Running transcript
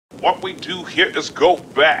What we do here is go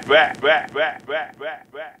back.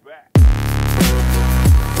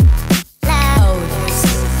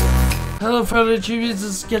 Hello fellow achievers, this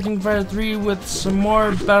is Getting Fire 3 with some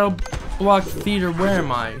more Battle Block Theater. Where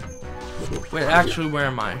am I? Wait, actually, where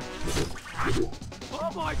am I?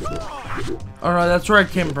 Oh my god! Oh no, that's where I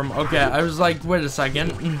came from. Okay, I was like, wait a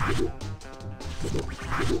second.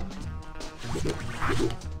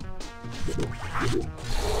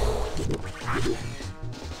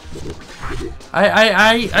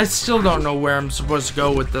 I still don't know where I'm supposed to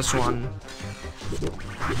go with this one.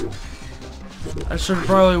 I should have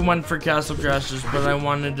probably went for Castle Crashers, but I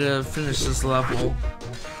wanted to finish this level.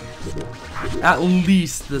 At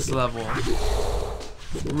least this level.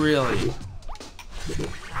 Really.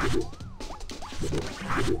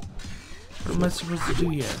 What am I supposed to do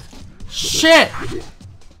here? Shit!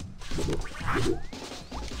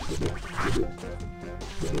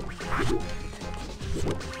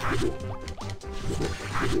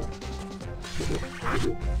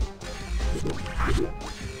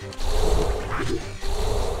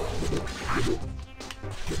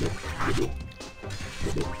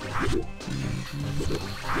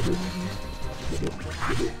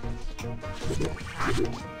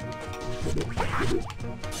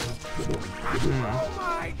 Oh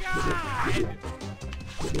my god!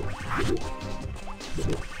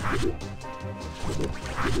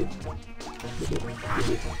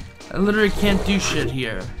 I literally can't do shit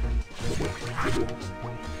here.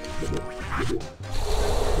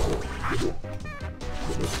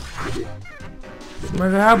 No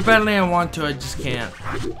matter how badly I want to, I just can't.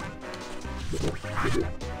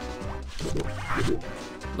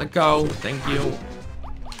 Let go, thank you.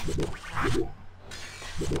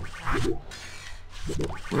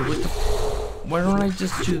 Wait, what the? Why don't I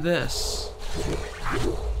just do this?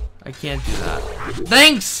 I can't do that.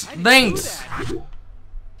 Thanks! Thanks!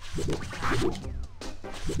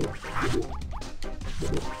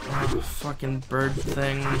 Oh, fucking bird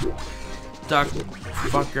thing. Duck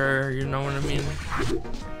fucker, you know what I mean?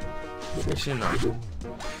 Actually, no.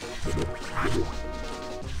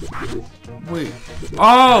 Wait.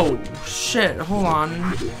 Oh! Shit, hold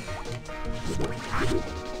on.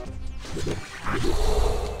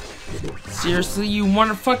 Seriously, you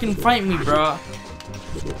wanna fucking fight me, bro?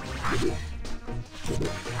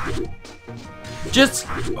 Just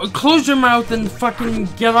close your mouth and fucking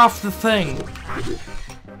get off the thing.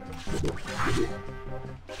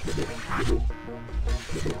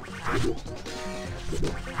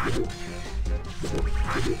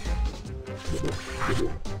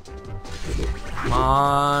 Come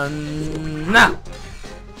on, now.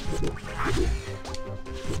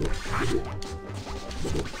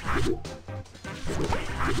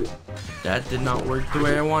 That did not work the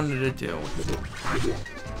way I wanted it to.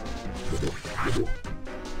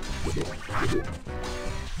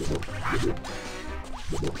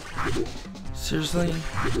 Seriously?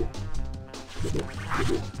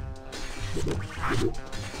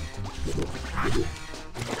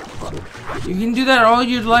 You can do that all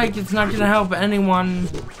you'd like, it's not gonna help anyone.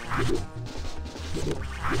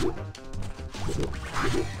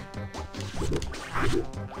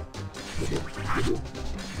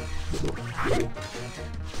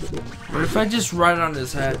 What if I just ride on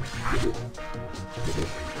his head?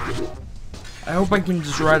 I hope I can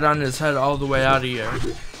just ride on his head all the way out of here.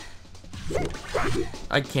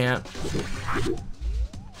 I can't.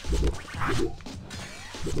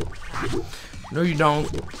 No, you don't.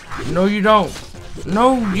 No, you don't.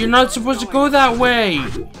 No, you're not supposed to go that way.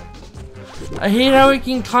 I hate how it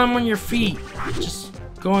can climb on your feet. Just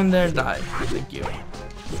go in there and die. Thank you.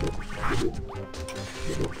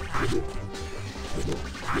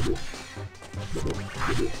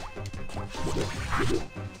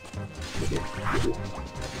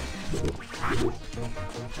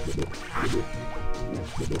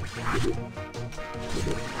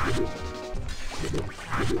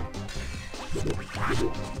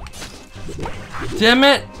 Damn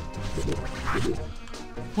it!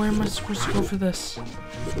 Where am I supposed to go for this?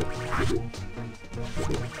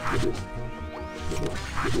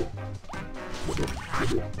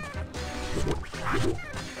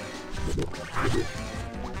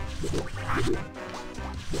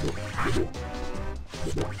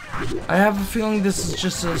 I have a feeling this is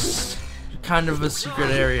just a kind of a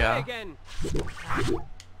secret area.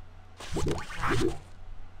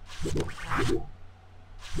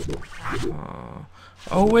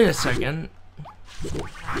 Oh, wait a second.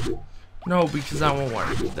 No, because that won't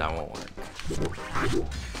work. That won't work.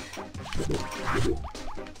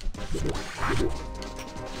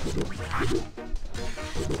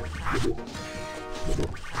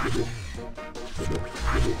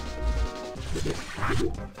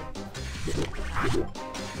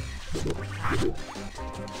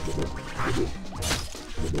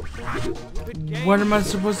 What am I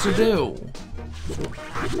supposed to do?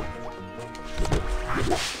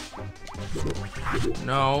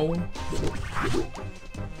 No.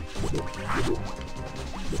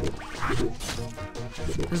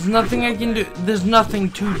 There's nothing I can do. There's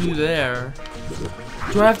nothing to do there.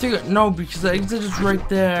 Do I have to go? No, because the exit is right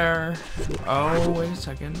there. Oh, wait a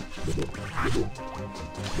second.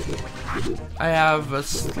 I have a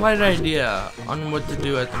slight idea on what to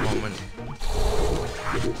do at the moment.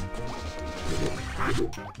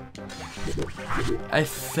 I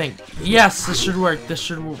think. Yes, this should work. This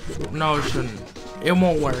should. No, it shouldn't. It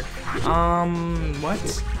won't work.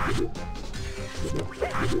 What?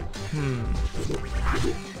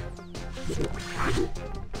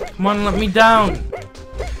 Come on, let me down.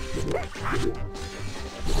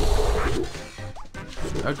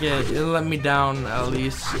 Okay, it let me down at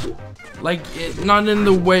least. Like, it not in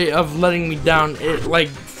the way of letting me down. It like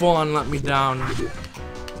full on let me down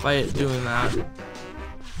by it doing that.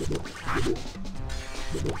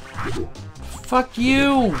 Fuck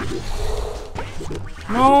you!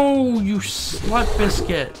 No, you slut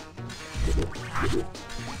biscuit.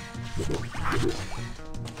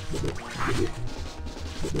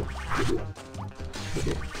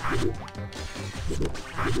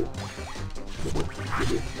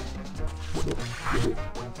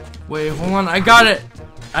 Wait, hold on, I got it!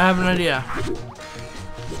 I have an idea.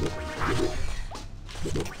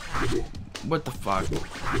 What the fuck?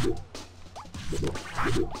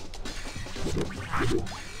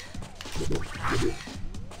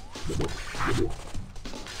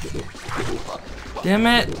 Damn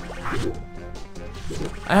it!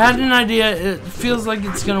 I had an idea, it feels like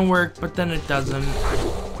it's gonna work, but then it doesn't.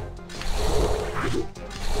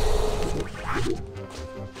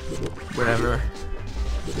 Whatever.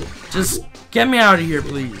 Just get me out of here,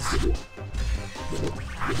 please.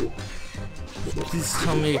 Please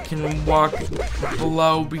tell me it can walk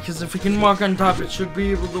below, because if it can walk on top, it should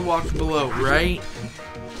be able to walk below, right?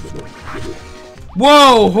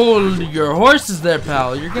 Whoa, hold your horses there,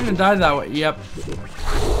 pal. You're gonna die that way. Yep.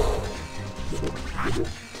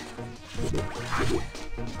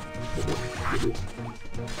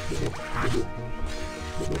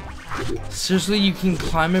 Seriously, you can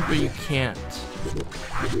climb it, but you can't.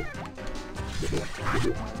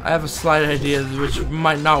 I have a slight idea which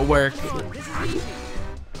might not work.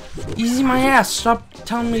 Easy my ass. Stop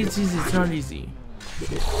telling me it's easy. It's not easy.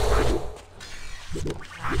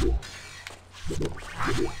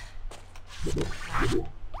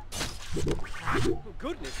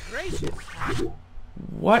 Goodness gracious.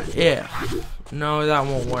 What if? No, that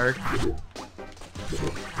won't work.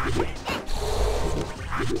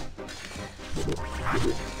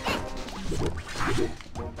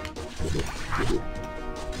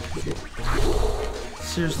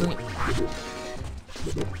 Seriously?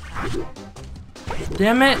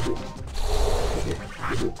 Damn it!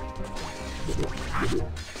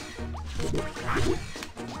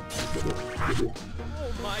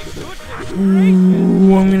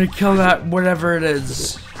 Ooh, I'm gonna kill that whatever it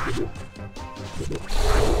is.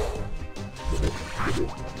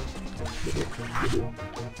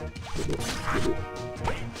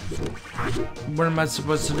 What am I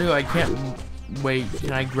supposed to do? I can't wait.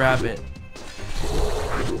 Can I grab it?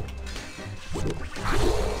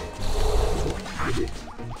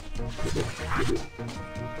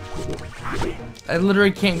 I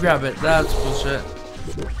literally can't grab it. That's bullshit.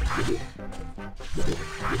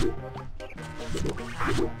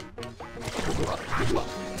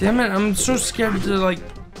 Damn it, I'm so scared to like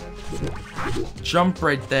jump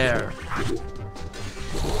right there.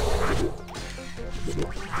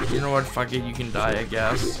 You know what, fuck it, you can die, I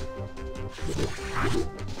guess.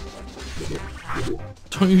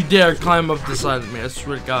 Don't you dare climb up the side of me, I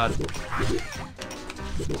swear to God.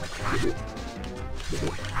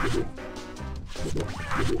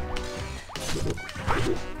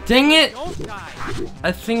 Dang it!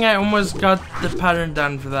 I think I almost got the pattern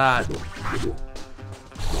done for that.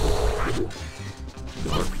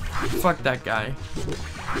 Fuck that guy.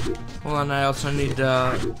 Hold on, I also need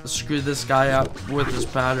to screw this guy up with this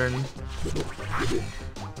pattern.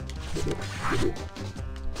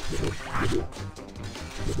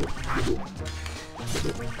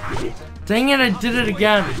 Dang it, I did it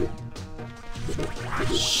again.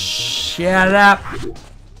 Shut up.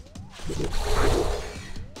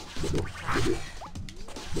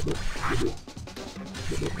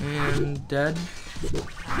 And dead.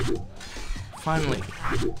 Finally.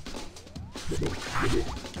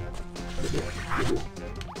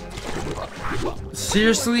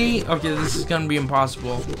 Seriously? Okay, this is gonna be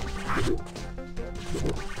impossible.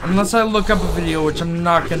 Unless I look up a video, which I'm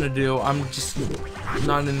not gonna do. I'm just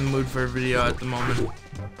not in the mood for a video at the moment.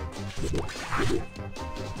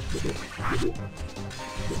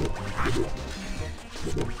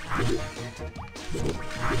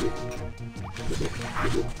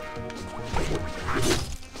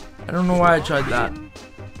 I don't know why I tried that.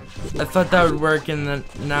 I thought that would work, and then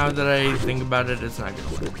now that I think about it, it's not gonna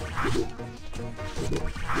work.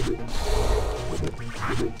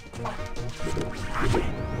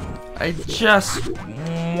 I just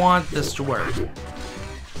want this to work.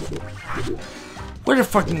 Wait a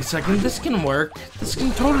fucking second, this can work. This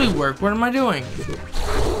can totally work. What am I doing?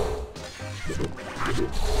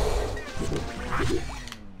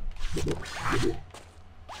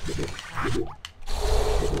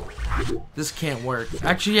 This can't work.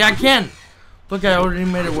 Actually, yeah, I can. Look, I already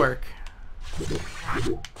made it work.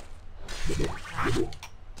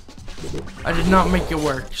 I did not make it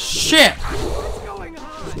work. Shit! What's going on?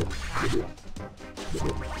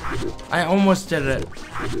 I almost did it.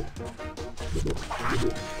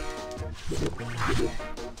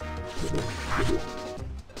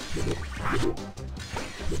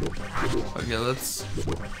 Okay, let's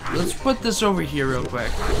put this over here real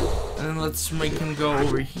quick. And then let's make him go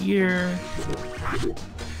over here.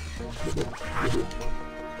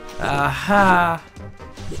 Aha!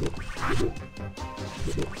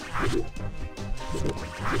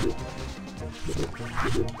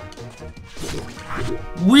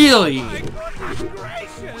 Really? My goodness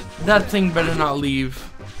gracious! That thing better not leave.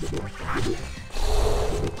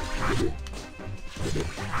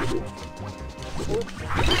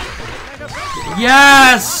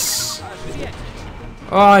 Yes!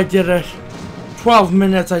 Oh, I did it. 12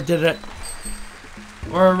 minutes, I did it.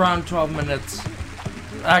 Or around 12 minutes.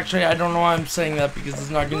 Actually, I don't know why I'm saying that, because it's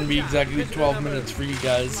not going to be exactly 12 minutes for you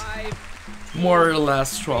guys. More or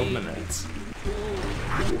less 12 minutes.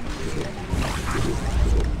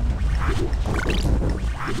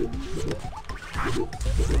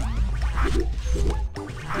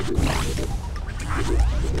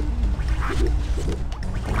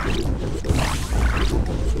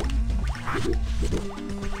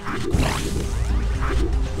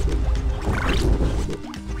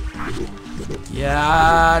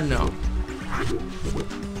 Yeah, no.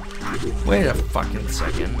 Wait a fucking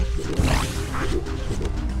second.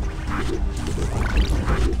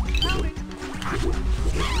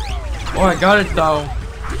 Oh, I got it though.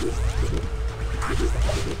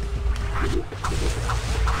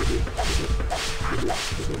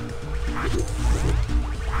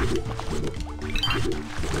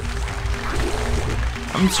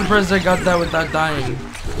 I'm surprised I got that without dying.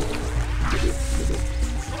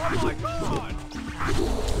 Oh my god!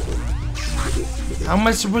 How am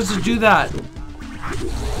I supposed to do that?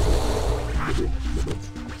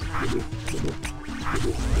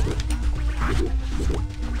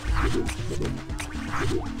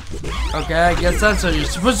 Okay, I guess that's what you're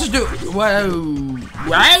supposed to do. Whoa!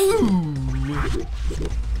 Wow!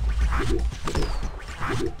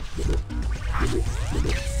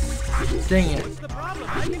 Dang it. What's the problem?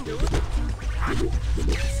 I can do it.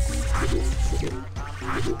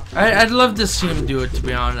 I'd love to see him do it, to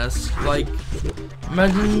be honest. Like,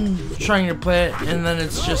 imagine trying to play it and then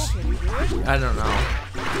it's just, I don't know.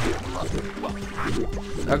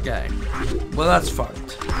 Okay. Well, that's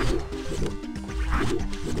fucked.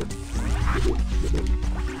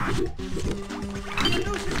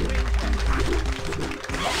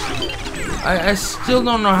 I still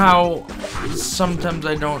don't know how sometimes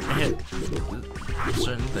I don't hit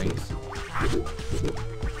certain things.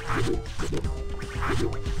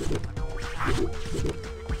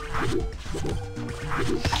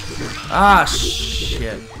 Ah,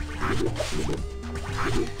 shit.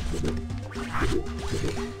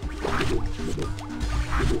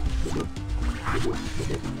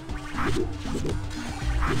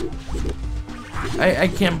 I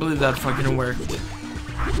can't believe that fucking worked.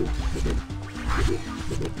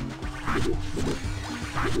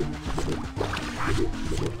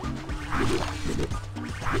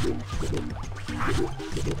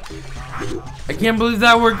 I can't believe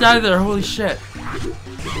that worked either. Holy shit. Very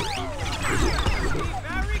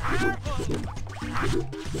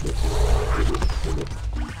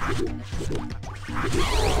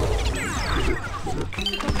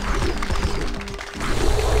careful.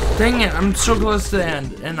 Dang it, I'm so close to the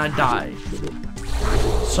end and I die.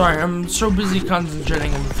 Sorry, I'm so busy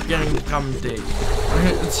concentrating on forgetting to commentate.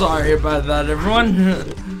 Sorry about that, everyone.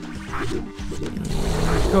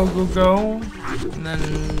 Go, go, go. And then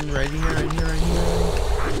right here, right here, right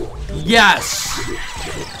here. Yes!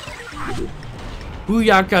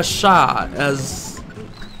 Booyaka Shah, as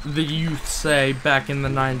the youth say back in the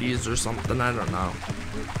 90s or something, I don't know.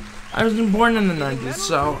 I wasn't born in the 90s,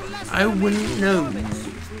 so I wouldn't know.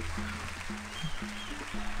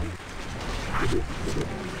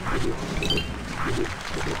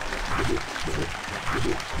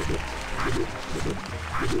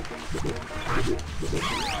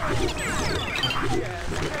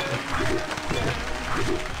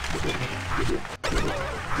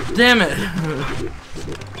 Damn it!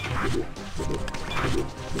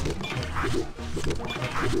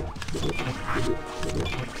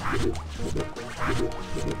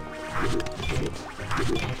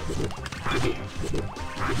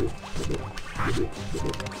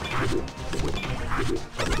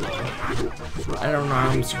 I don't know how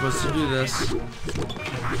I'm supposed to do this.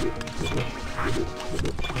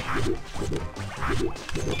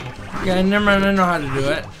 Okay, never mind, I know how to do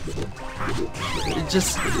it.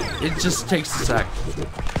 It just takes a sec.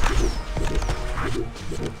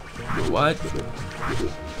 What?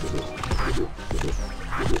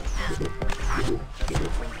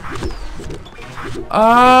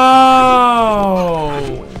 Oh!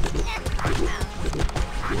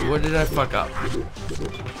 What did I fuck up?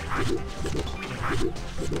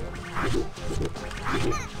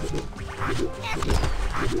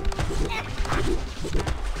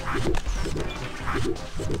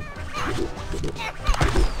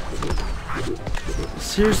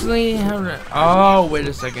 Seriously? How did I... Oh, wait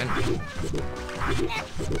a second.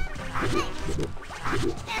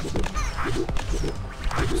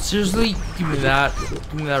 Seriously? Give me that.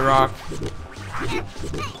 Give me that rock.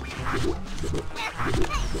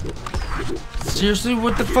 Seriously?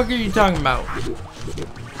 What the fuck are you talking about?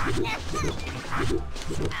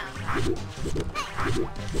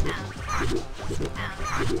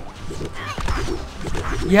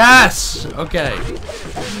 Yes! Okay.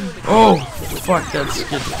 Oh, fuck, that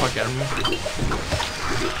scared the fuck out of me.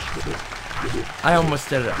 I almost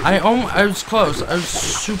did it. I was close. I was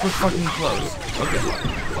super fucking close. Okay.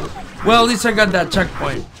 Well, at least I got that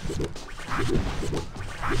checkpoint.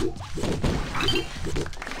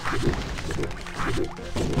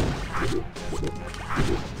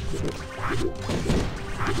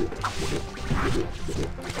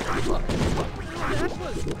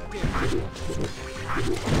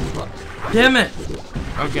 Damn it!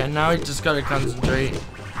 Okay, now I just gotta concentrate.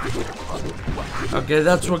 Okay,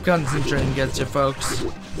 that's what concentrating gets you, folks.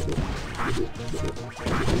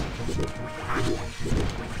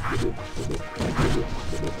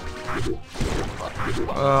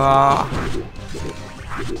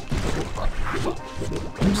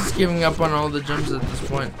 I'm just giving up on all the jumps at this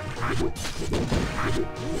point.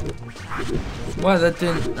 Wow, that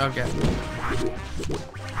didn't... Okay.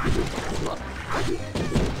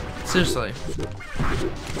 Seriously.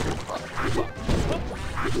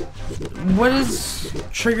 What is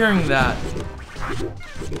triggering that?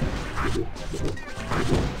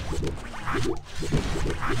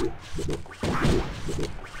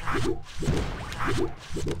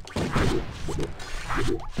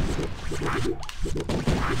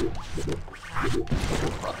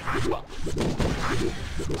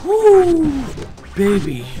 Woo!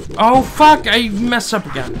 Baby. Oh, fuck! I messed up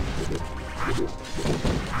again.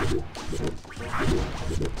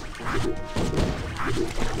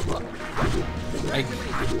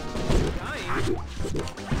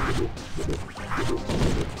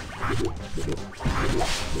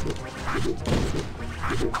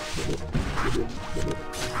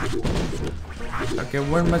 Okay,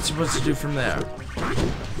 what am I supposed to do from there?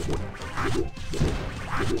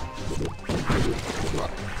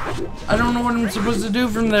 I don't know what I'm supposed to do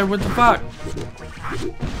from there. What the fuck?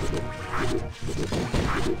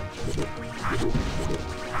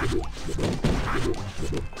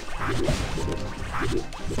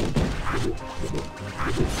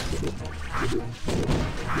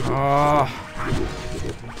 Oh.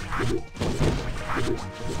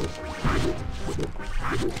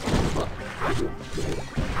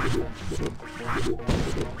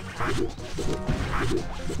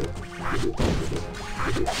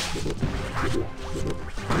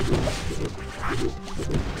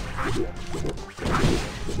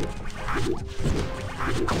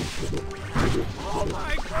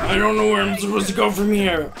 I don't know where I'm supposed to go from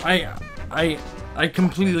here. I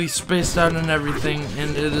completely spaced out on everything,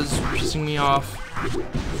 and it is pissing me off.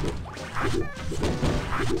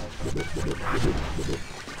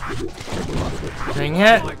 Dang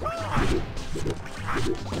it!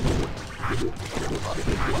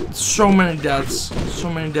 So many deaths. So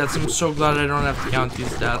many deaths. I'm so glad I don't have to count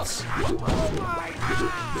these deaths.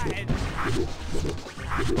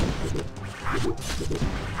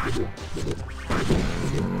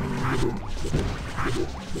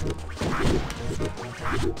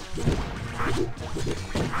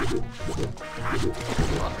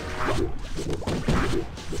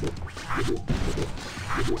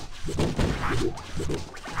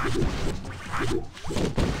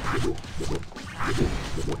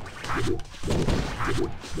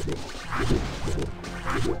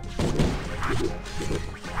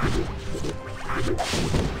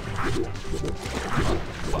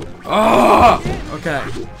 Oh, okay.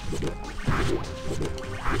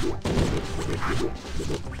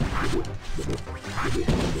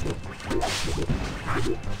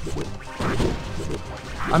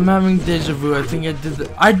 I'm having deja vu. I think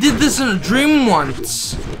I did this in a dream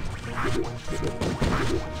once.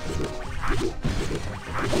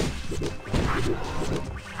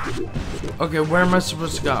 Okay, where am I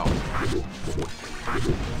supposed to go?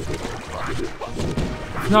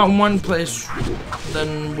 If not one place,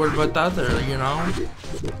 then what about the other, you know?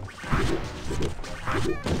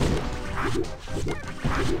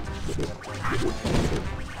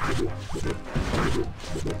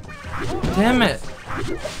 Damn it.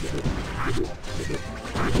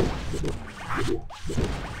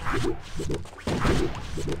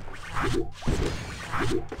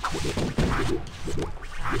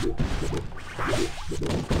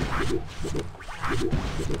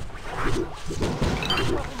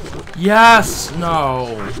 Yes!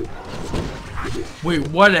 No. Wait,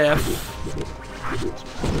 what if?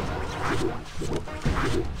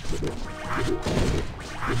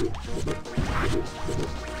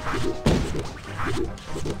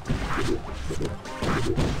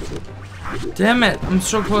 Damn it, I'm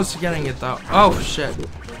so close to getting it though. Oh shit.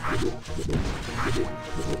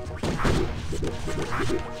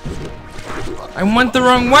 I went the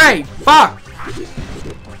wrong way! Fuck!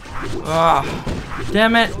 Ah,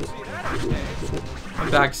 damn it. My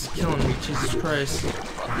back's killing me, Jesus Christ.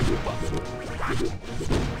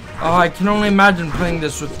 Oh, I can only imagine playing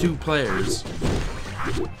this with 2 players.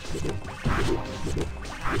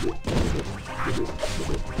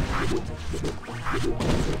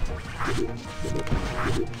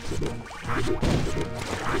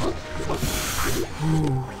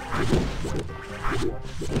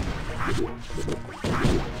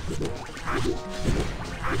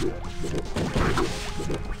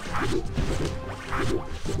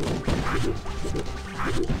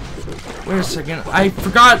 Wait a second. I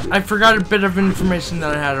forgot a bit of information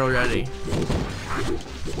that I had already.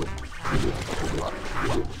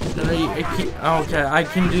 That I can, okay, I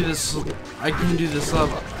can do this. I can do this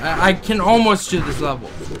level. I can almost do this level.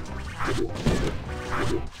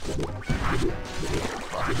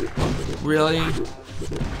 Really?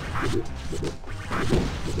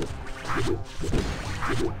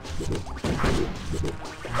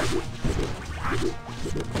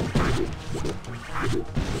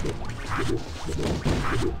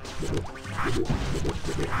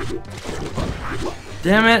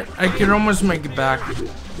 Damn it, I could almost make it back.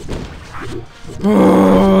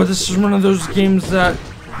 Oh, this is one of those games that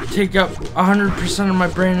take up 100% of my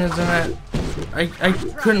brain, isn't it? I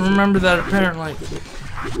couldn't remember that apparently.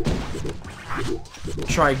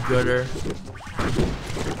 Try gooder.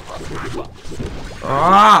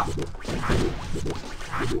 Ah!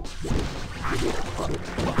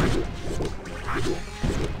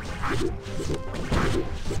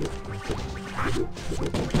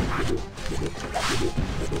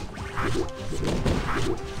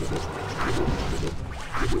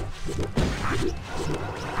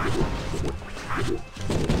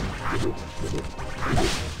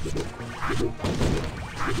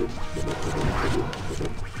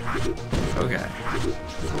 Okay.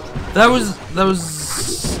 That was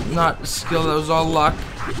not skill, that was all luck.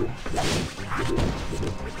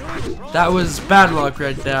 That was bad luck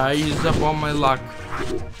right there. I used up all my luck.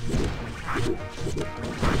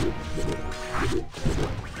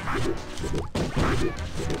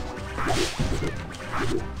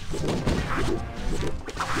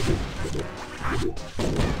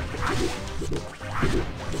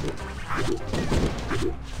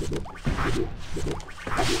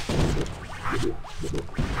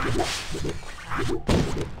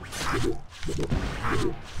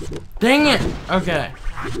 Dang it! Okay.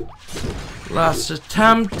 Last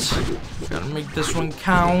attempt. Gotta make this one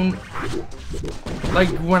count. Like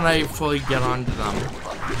when I fully get onto them.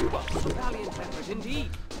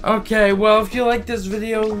 Okay, well, if you like this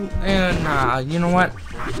video, and you know what?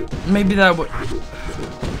 Maybe that would.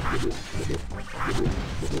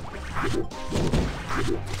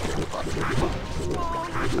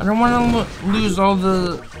 I don't want to lose all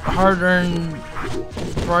the hard-earned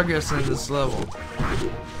progress in this level.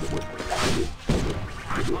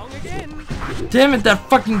 Damn it, that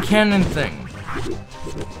fucking cannon thing.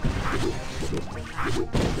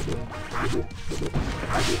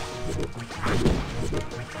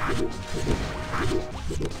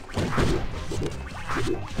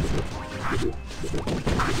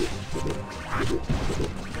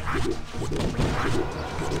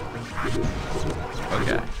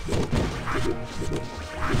 Okay.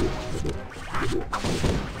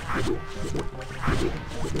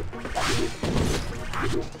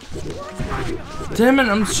 Damn it,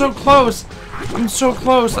 I'm so close. I'm so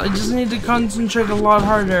close. I just need to concentrate a lot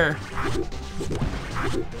harder.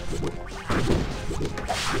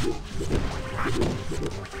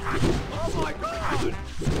 Oh my god!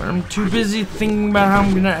 But I'm too busy thinking about how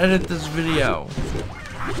I'm gonna edit this video.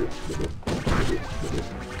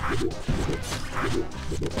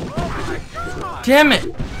 Oh my god! Damn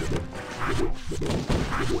it!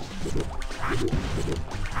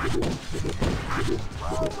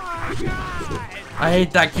 Oh my god! I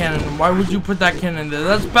hate that cannon. Why would you put that cannon there?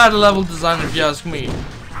 That's bad level design if you ask me.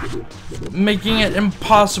 Making it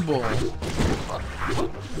impossible.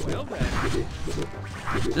 Well then.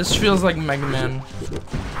 This feels like Mega Man.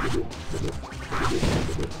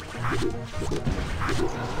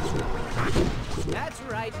 That's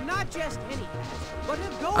right, not just any hat, but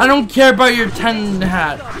a gold I don't care about your 10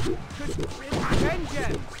 hat. could trim 10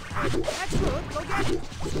 gems. That's good, go get it.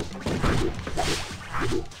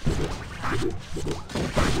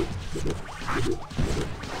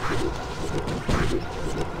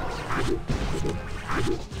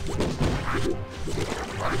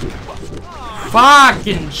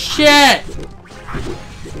 Fucking shit!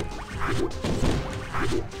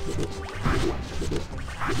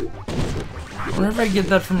 I wonder if I get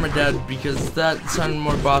that from my dad, because that sounded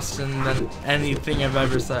more Boston than anything I've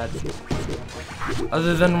ever said.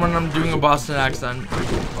 Other than when I'm doing a Boston accent. Oh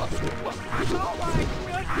my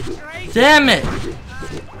goodness gracious! Damn it!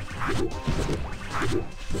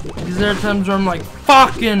 Because there are times where I'm like,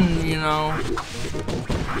 fucking, you know.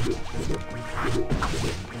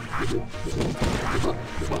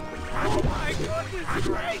 Oh my goodness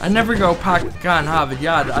gracious! I never go park the car in Harvard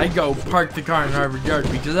Yard. I go park the car in Harvard Yard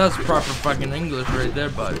because that's proper fucking English right there,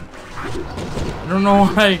 bud. I don't know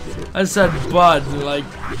why I said bud,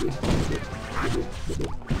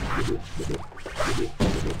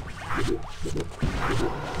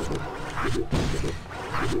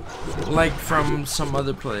 like from some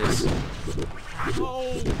other place.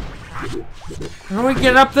 Oh, How do I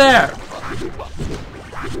get up there?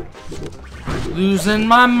 Losing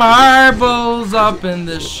my marbles up in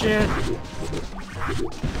this shit. no,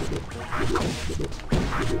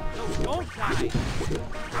 don't die.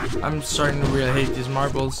 I'm starting to really hate these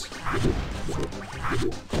marbles.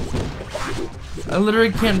 I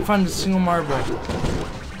literally can't find a single marble.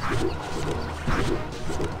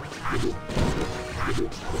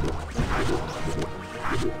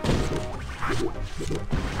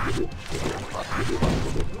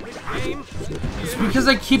 Game. It's because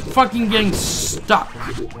I keep fucking getting stuck.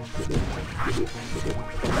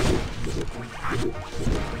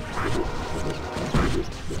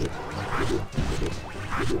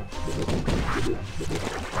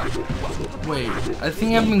 Wait, I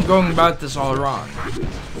think I've been going about this all wrong.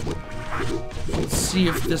 Let's see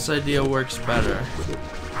if this idea works better.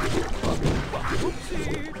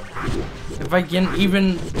 If I can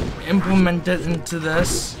even implement it into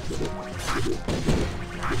this.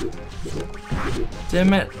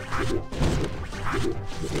 Damn it.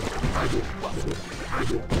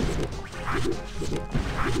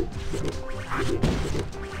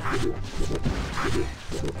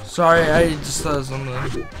 Sorry, I just thought of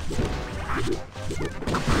something.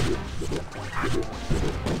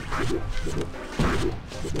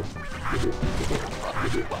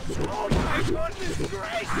 Oh my goodness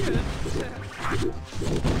gracious!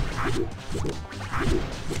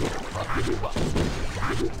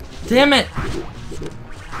 Damn it!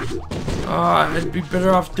 Oh, I'd be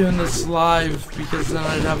better off doing this live because then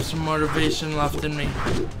I'd have some motivation left in me.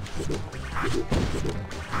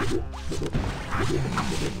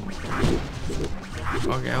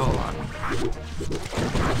 Okay, hold on.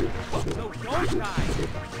 No, don't die.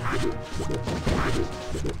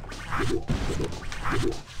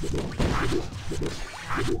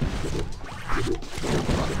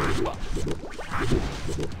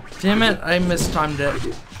 Damn it, I mistimed it.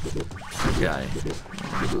 Okay.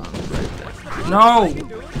 Right there. No!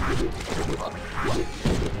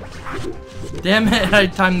 Damn it, I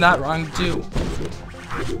timed that wrong too.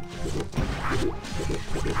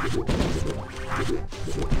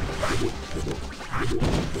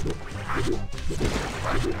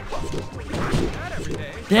 Not every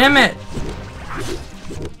day. Damn it!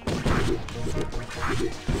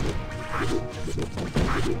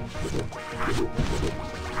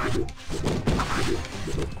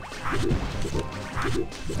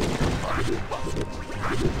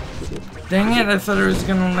 Dang it, I thought it was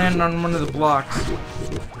gonna land on one of the blocks.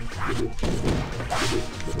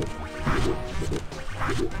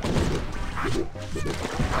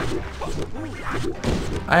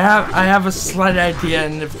 I have a slight idea,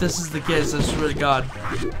 and if this is the case, I swear to God.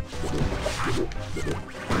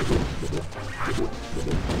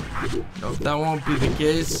 Nope, that won't be the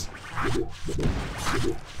case.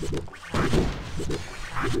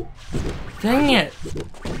 Dang it!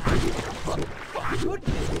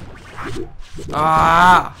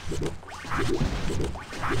 Ah!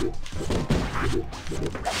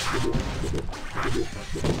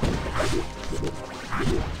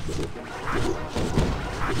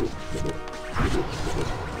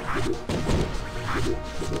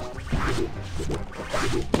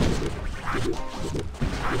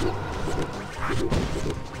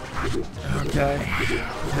 Okay.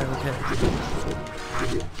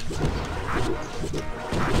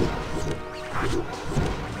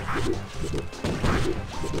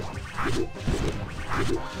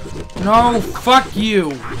 No, fuck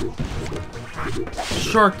you.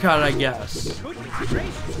 Shortcut, I guess.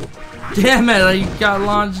 Damn it, I got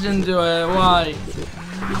launched into it. Why?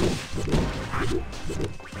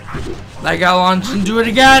 I got launched into it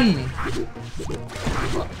again.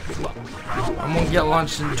 I won't get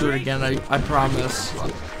launched into it again, I promise.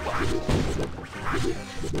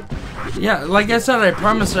 Yeah, like I said, I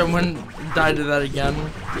promise I wouldn't die to that again.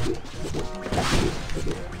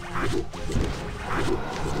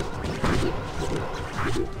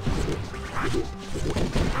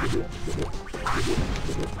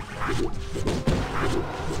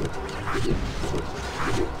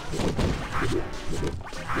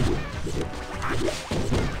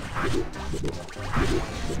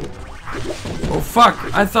 Oh fuck,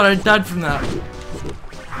 I thought I died from that.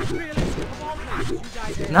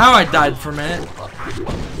 Now I died from it.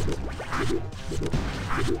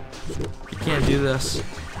 I can't do this.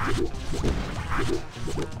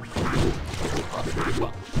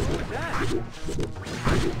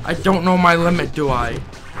 I don't know my limit, do I?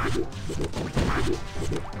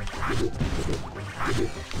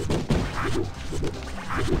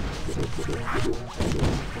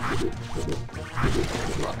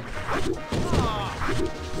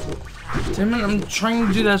 Damn it, I'm trying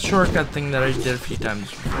to do that shortcut thing that I did a few times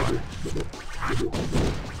before.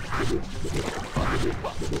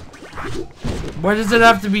 Why does it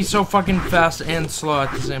have to be so fucking fast and slow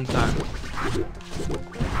at the same time?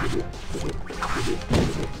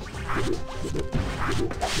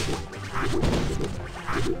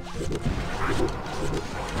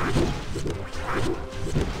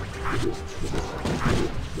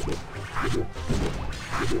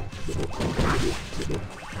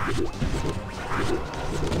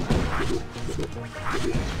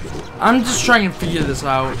 I'm just trying to figure this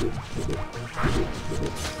out.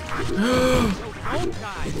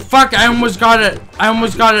 Fuck, I almost got it. I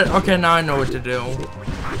almost got it. Okay, now I know what to do.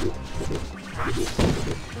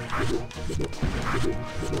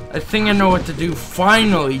 I think I know what to do.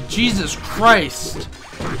 Finally. Jesus Christ.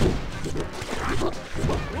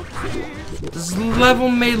 This level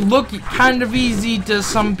may look kind of easy to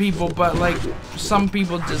some people, but like, some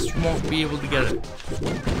people just won't be able to get it.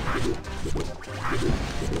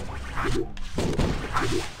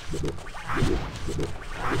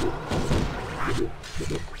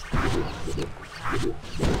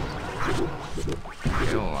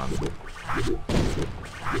 Okay, hold on.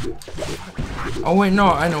 Oh wait, no,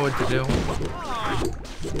 I know what to do.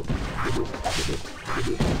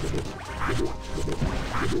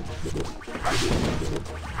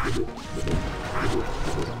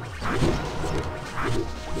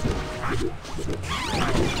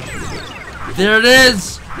 There it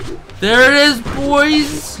is! There it is,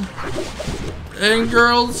 boys! And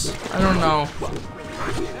girls. I don't know.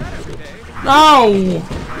 No!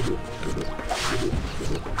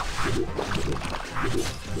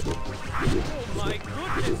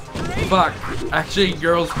 Fuck. Actually,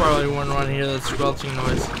 girls probably wouldn't want to hear that squelching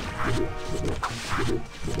noise.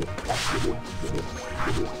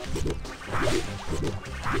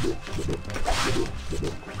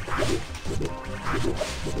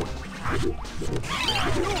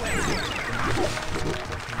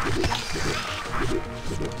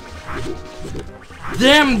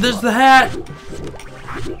 Damn, there's the hat!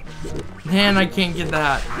 Man, I can't get the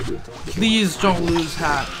hat. Please don't lose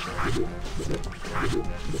hat.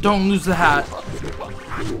 Don't lose the hat.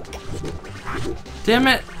 Damn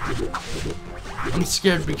it! I'm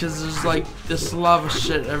scared because there's like this lava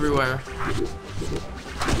shit everywhere.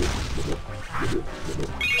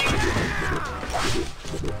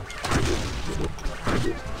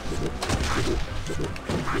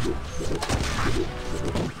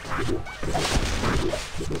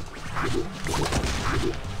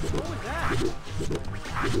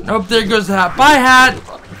 Nope, there goes the hat. Bye, hat!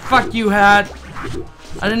 Fuck you, hat.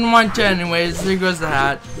 I didn't want to anyways. There goes the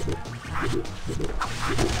hat.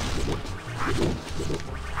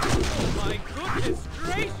 Oh my goodness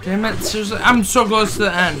gracious! Damn it, seriously, I'm so close to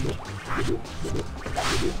the end.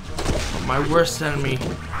 Oh, my worst enemy.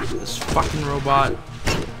 This fucking robot.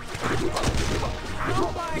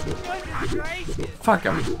 Oh my goodness gracious! Fuck,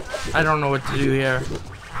 I don't know what to do here.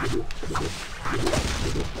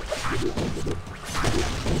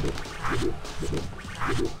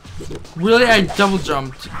 Really? I double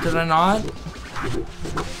jumped. Did I not?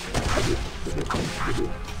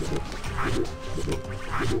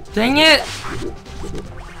 Dang it!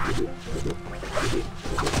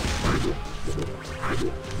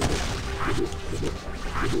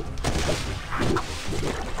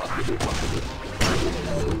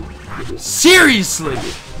 Seriously!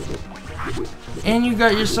 And you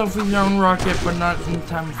got yourself with your own rocket, but not in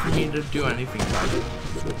time for me to do anything about it.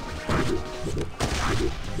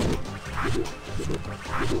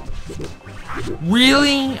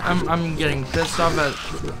 Really? I'm getting pissed off at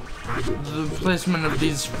the placement of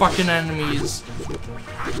these fucking enemies.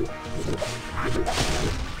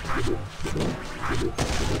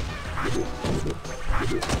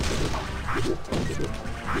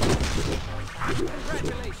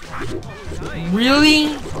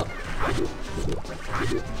 Really?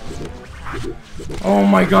 Oh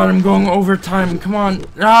my god, I'm going overtime. Come on.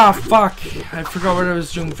 Ah, fuck. I forgot what I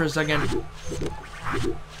was doing for a second.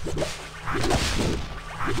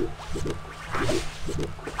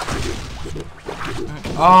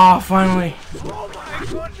 Oh, finally. Oh my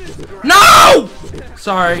goodness gracious! No!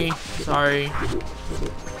 Sorry. Sorry.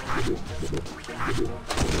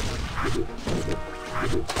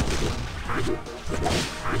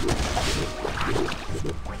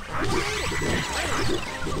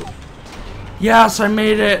 Yes, I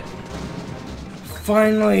made it.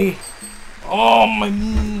 Finally. Oh,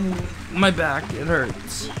 my back, it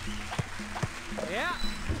hurts. Yeah.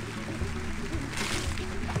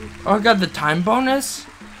 Oh, I got the time bonus?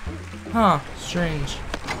 Huh, strange.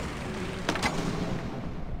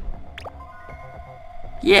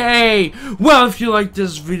 Yay! Well, if you liked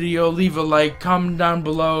this video, leave a like, comment down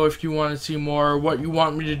below if you want to see more, what you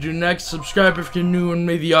want me to do next, subscribe if you're new, and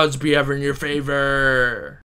may the odds be ever in your favor.